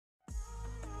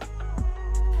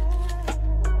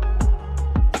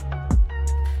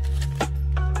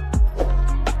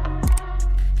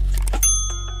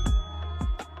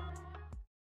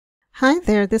Hi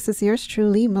there, this is yours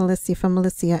truly, Melissa from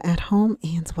Melissa at Home,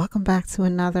 and welcome back to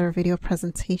another video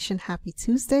presentation. Happy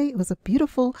Tuesday. It was a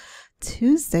beautiful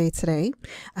Tuesday today.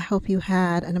 I hope you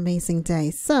had an amazing day.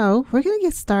 So we're going to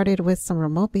get started with some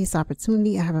remote-based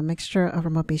opportunity. I have a mixture of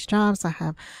remote-based jobs. I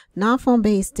have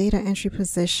non-phone-based data entry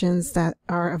positions that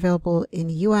are available in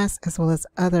the U.S. as well as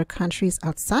other countries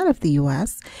outside of the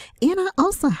U.S. And I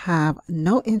also have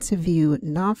no interview,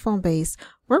 non-phone-based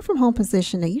work from home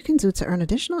position that you can do to earn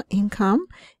additional income,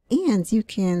 and you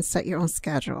can set your own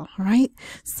schedule, right?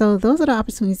 So those are the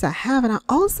opportunities I have. And I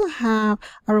also have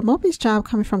a remote-based job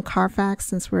coming from Carfax,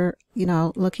 since we're,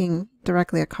 looking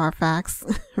directly at Carfax,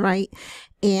 right?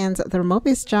 And the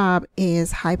remote-based job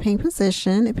is high-paying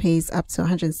position. It pays up to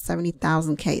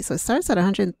 170,000 K. So it starts at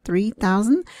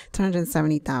 103,000 to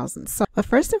 170,000. So, but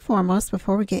first and foremost,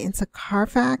 before we get into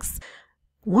Carfax,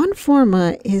 One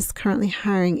Pharma is currently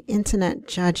hiring internet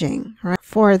judging, right,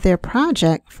 for their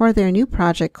new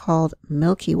project called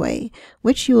Milky Way,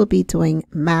 which you will be doing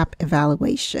map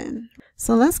evaluation.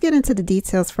 So let's get into the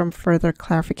details from further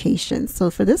clarification.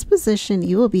 So for this position,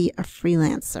 you will be a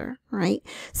freelancer, right?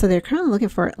 So they're currently looking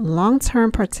for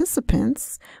long-term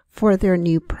participants for their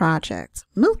new project,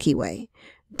 Milky Way.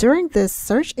 During this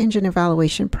search engine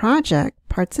evaluation project,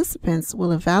 participants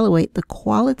will evaluate the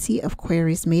quality of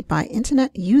queries made by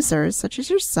internet users such as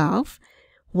yourself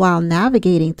while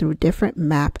navigating through different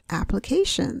map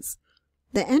applications.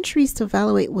 The entries to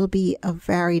evaluate will be of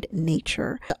varied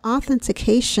nature. The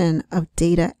authentication of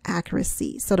data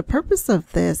accuracy. So the purpose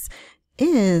of this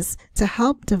is to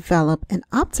help develop and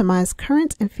optimize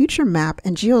current and future map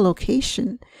and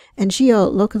geolocation and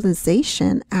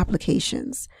geolocalization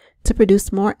applications to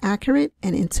produce more accurate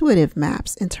and intuitive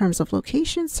maps in terms of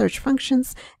location, search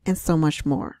functions, and so much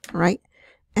more, right?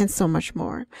 And so much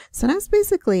more. So that's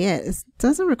basically it. It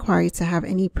doesn't require you to have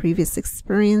any previous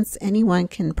experience. Anyone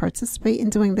can participate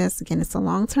in doing this. Again, it's a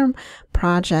long-term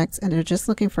project, and they're just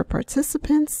looking for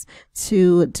participants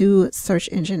to do search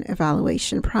engine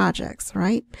evaluation projects,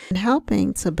 right? And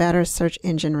helping to better search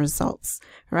engine results,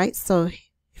 right? So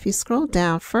if you scroll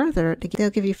down further,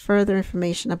 they'll give you further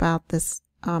information about this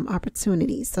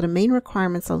opportunities. So the main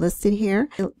requirements are listed here: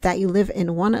 that you live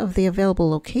in one of the available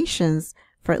locations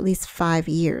for at least 5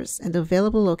 years, and the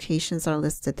available locations are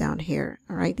listed down here.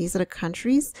 All right, these are the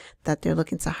countries that they're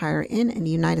looking to hire in, and the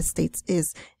United States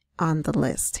is on the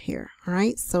list here. All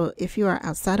right, so if you are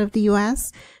outside of the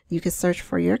US, you can search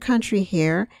for your country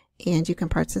here and you can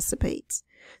participate.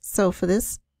 So for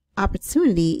this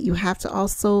opportunity, you have to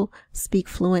also speak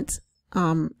fluent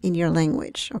in your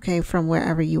language, okay, from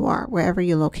wherever you are, wherever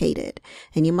you're located.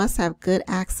 And you must have good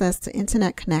access to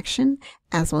internet connection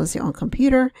as well as your own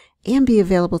computer, and be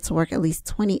available to work at least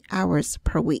 20 hours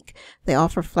per week. They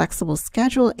offer flexible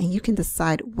schedule, and you can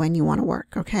decide when you want to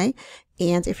work, okay?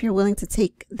 And if you're willing to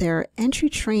take their entry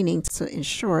training to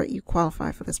ensure you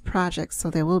qualify for this project, so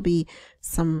there will be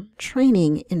some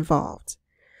training involved.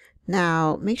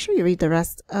 Now, make sure you read the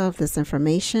rest of this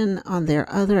information on their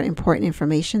other important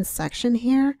information section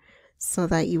here, so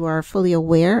that you are fully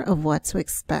aware of what to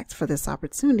expect for this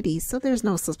opportunity, so there's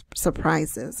no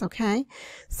surprises, okay?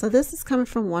 So this is coming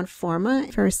from One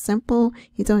Pharma. Very simple.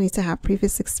 You don't need to have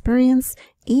previous experience,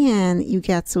 and you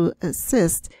get to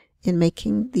assist in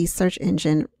making these search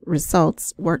engine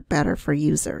results work better for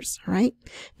users, right?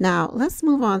 Now, let's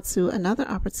move on to another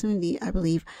opportunity I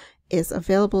believe is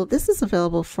available. This is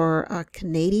available for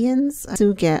Canadians. I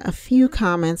do get a few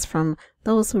comments from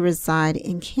those who reside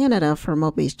in Canada for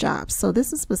remote-based jobs. So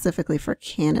this is specifically for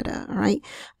Canada, all right?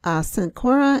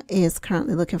 Syncora is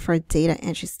currently looking for a data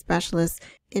entry specialist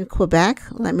in Quebec.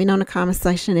 Let me know in the comment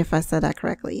section if I said that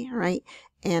correctly, all right?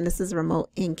 And this is remote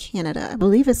in Canada. I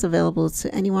believe it's available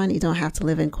to anyone. You don't have to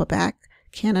live in Quebec,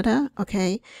 Canada,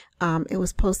 okay? It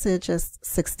was posted just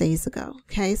 6 days ago,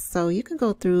 okay? So you can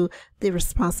go through the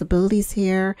responsibilities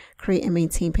here: create and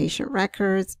maintain patient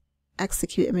records,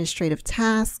 execute administrative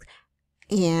tasks,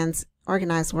 and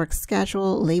organize work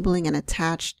schedule, labeling and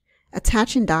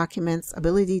attaching documents,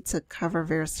 ability to cover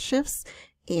various shifts,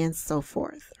 and so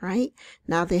forth, right?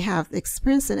 Now they have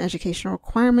experience and educational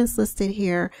requirements listed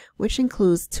here, which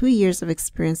includes 2 years of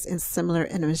experience in similar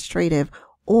administrative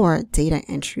or data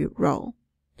entry role.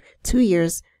 2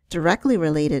 years directly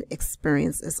related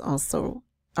experience is also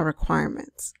a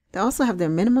requirement. They also have their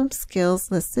minimum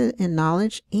skills listed in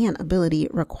knowledge and ability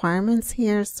requirements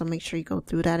here. So make sure you go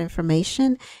through that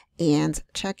information and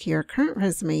check your current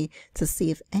resume to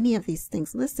see if any of these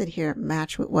things listed here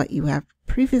match with what you have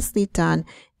previously done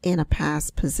in a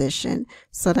past position,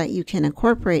 so that you can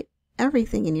incorporate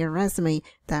everything in your resume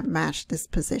that match this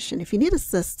position. If you need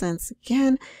assistance,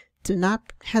 again, do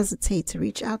not hesitate to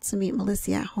reach out to me,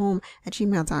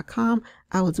 melissaathome@gmail.com.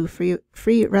 I will do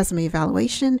free resume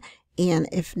evaluation, and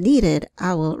if needed,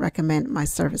 I will recommend my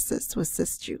services to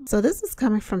assist you. So this is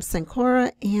coming from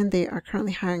Syncora, and they are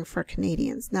currently hiring for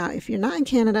Canadians. Now, if you're not in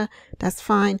Canada, that's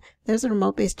fine. There's a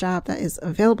remote-based job that is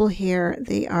available here.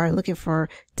 They are looking for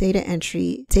data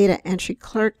entry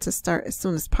clerk to start as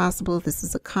soon as possible. This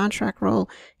is a contract role.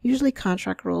 Usually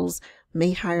contract roles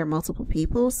may hire multiple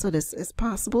people, so this is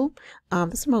possible.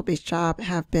 This remote-based job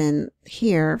have been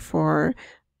here for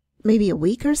maybe a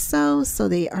week or so, so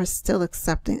they are still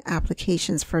accepting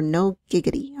applications for No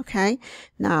Giggity. Okay,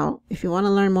 now if you want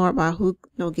to learn more about who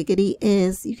No Giggity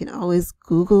is, you can always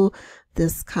Google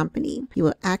this company. You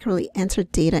will accurately enter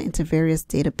data into various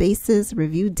databases,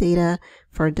 review data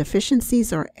for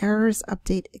deficiencies or errors,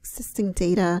 update existing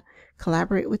data,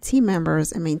 collaborate with team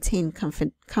members, and maintain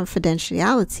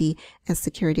confidentiality and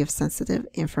security of sensitive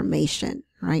information,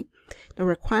 right? The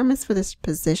requirements for this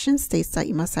position states that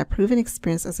you must have proven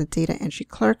experience as a data entry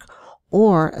clerk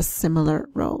or a similar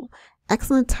role.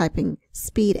 Excellent typing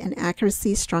speed and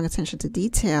accuracy, strong attention to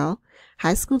detail,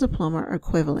 high school diploma or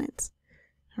equivalent.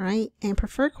 All right, and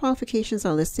preferred qualifications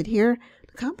are listed here.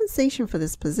 The compensation for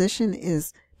this position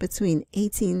is between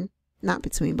 $18 to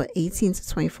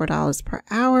 $24 per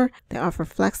hour. They offer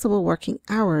flexible working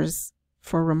hours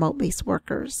for remote-based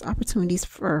workers. Opportunities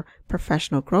for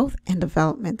professional growth and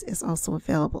development is also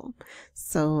available.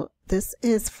 So this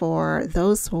is for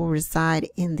those who reside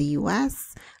in the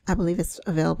U.S. I believe it's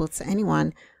available to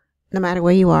anyone, no matter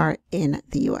where you are in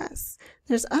the U.S.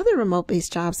 There's other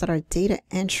remote-based jobs that are data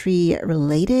entry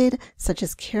related, such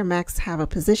as CareMax have a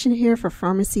position here for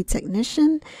pharmacy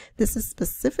technician. This is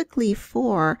specifically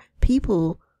for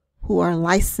people who are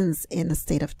licensed in the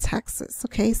state of Texas.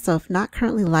 Okay, so if not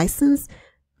currently licensed,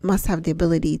 must have the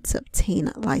ability to obtain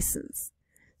a license.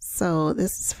 So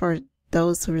this is for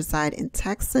those who reside in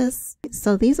Texas.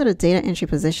 So these are the data entry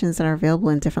positions that are available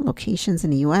in different locations in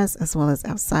the U.S. as well as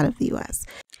outside of the U.S.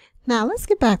 Now let's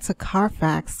get back to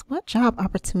Carfax. What job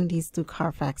opportunities do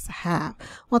Carfax have?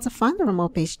 Well, to find the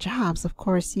remote-based jobs, of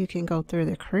course, you can go through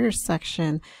the career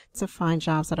section to find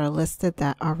jobs that are listed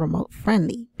that are remote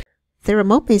friendly. The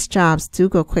remote-based jobs do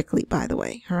go quickly, by the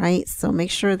way, all right? So make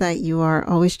sure that you are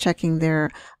always checking their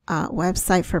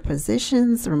website for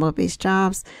positions, remote-based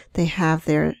jobs. They have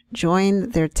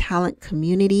join their talent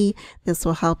community. This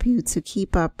will help you to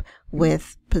keep up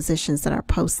with positions that are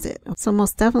posted. So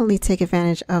most definitely take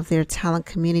advantage of their talent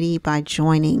community by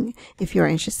joining if you're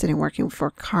interested in working for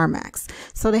CarMax.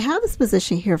 So they have this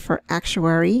position here for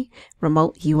actuary,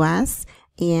 remote US,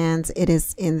 and it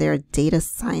is in their data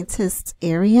scientist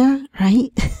area,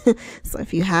 right? So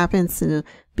if you happen to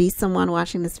be someone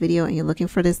watching this video and you're looking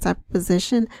for this type of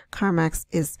position, CarMax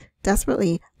is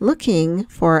desperately looking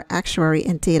for actuary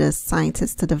and data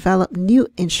scientists to develop new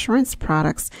insurance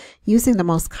products using the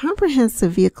most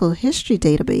comprehensive vehicle history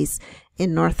database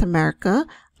in North America,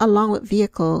 along with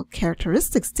vehicle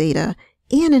characteristics data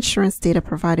and insurance data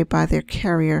provided by their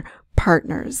carrier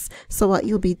partners. So what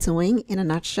you'll be doing in a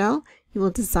nutshell, you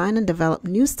will design and develop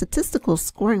new statistical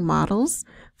scoring models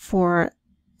for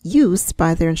use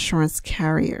by their insurance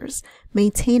carriers,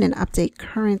 maintain and update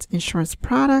current insurance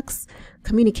products,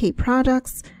 communicate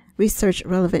products, research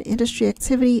relevant industry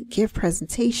activity, give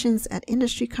presentations at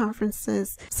industry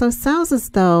conferences. So it sounds as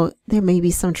though there may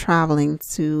be some traveling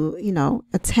to,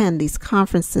 attend these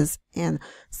conferences and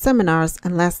seminars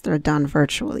unless they're done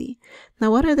virtually.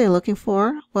 Now, what are they looking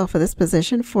for? Well, for this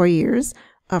position, 4 years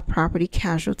of property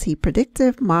casualty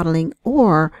predictive modeling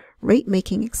or rate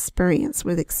making experience,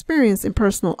 with experience in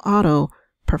personal auto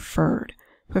preferred.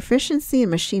 Proficiency in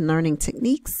machine learning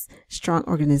techniques, strong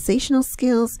organizational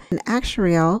skills in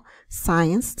actuarial,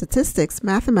 science, statistics,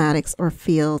 mathematics, or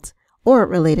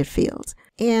related fields,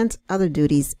 and other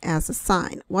duties as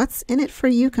assigned. What's in it for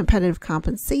you? Competitive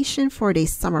compensation, 4-day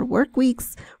summer work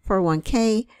weeks,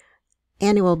 401k,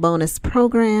 annual bonus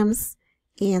programs,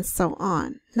 and so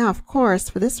on. Now, of course,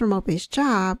 for this remote-based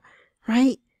job,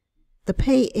 right, the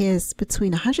pay is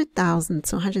between $100,000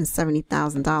 to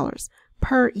 $170,000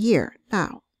 per year.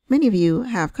 Now, many of you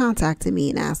have contacted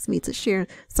me and asked me to share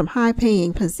some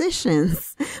high-paying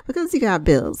positions because you got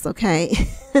bills, okay?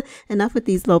 Enough with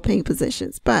these low-paying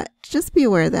positions. But just be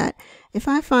aware that if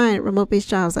I find remote-based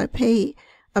jobs that pay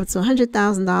up to $100,000,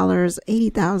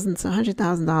 $80,000 to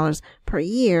 $100,000 per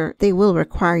year, they will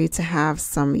require you to have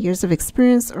some years of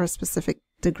experience or a specific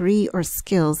degree or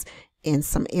skills in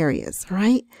some areas,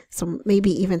 right? So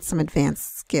maybe even some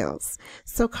advanced skills.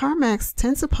 So CarMax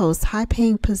tends to post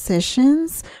high-paying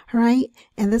positions, right?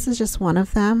 And this is just one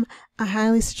of them. I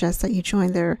highly suggest that you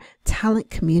join their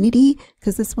talent community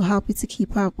because this will help you to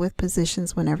keep up with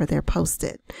positions whenever they're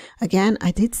posted. Again, I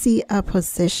did see a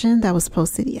position that was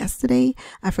posted yesterday.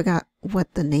 I forgot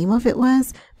what the name of it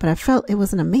was, but I felt it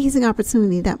was an amazing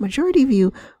opportunity that majority of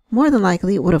you more than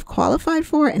likely would have qualified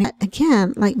for. And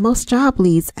again, like most job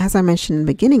leads, as I mentioned in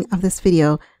the beginning of this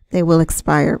video, they will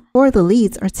expire or the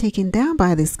leads are taken down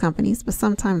by these companies, but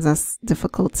sometimes that's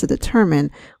difficult to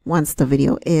determine once the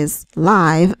video is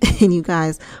live and you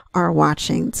guys are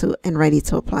watching and ready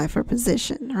to apply for a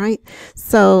position, right?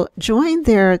 So join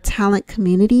their talent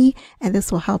community and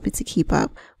this will help you to keep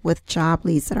up with job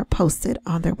leads that are posted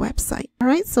on their website. All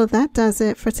right, so that does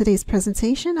it for today's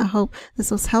presentation. I hope this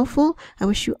was helpful. I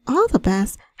wish you all the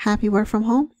best. Happy work from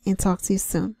home and talk to you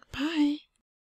soon. Bye.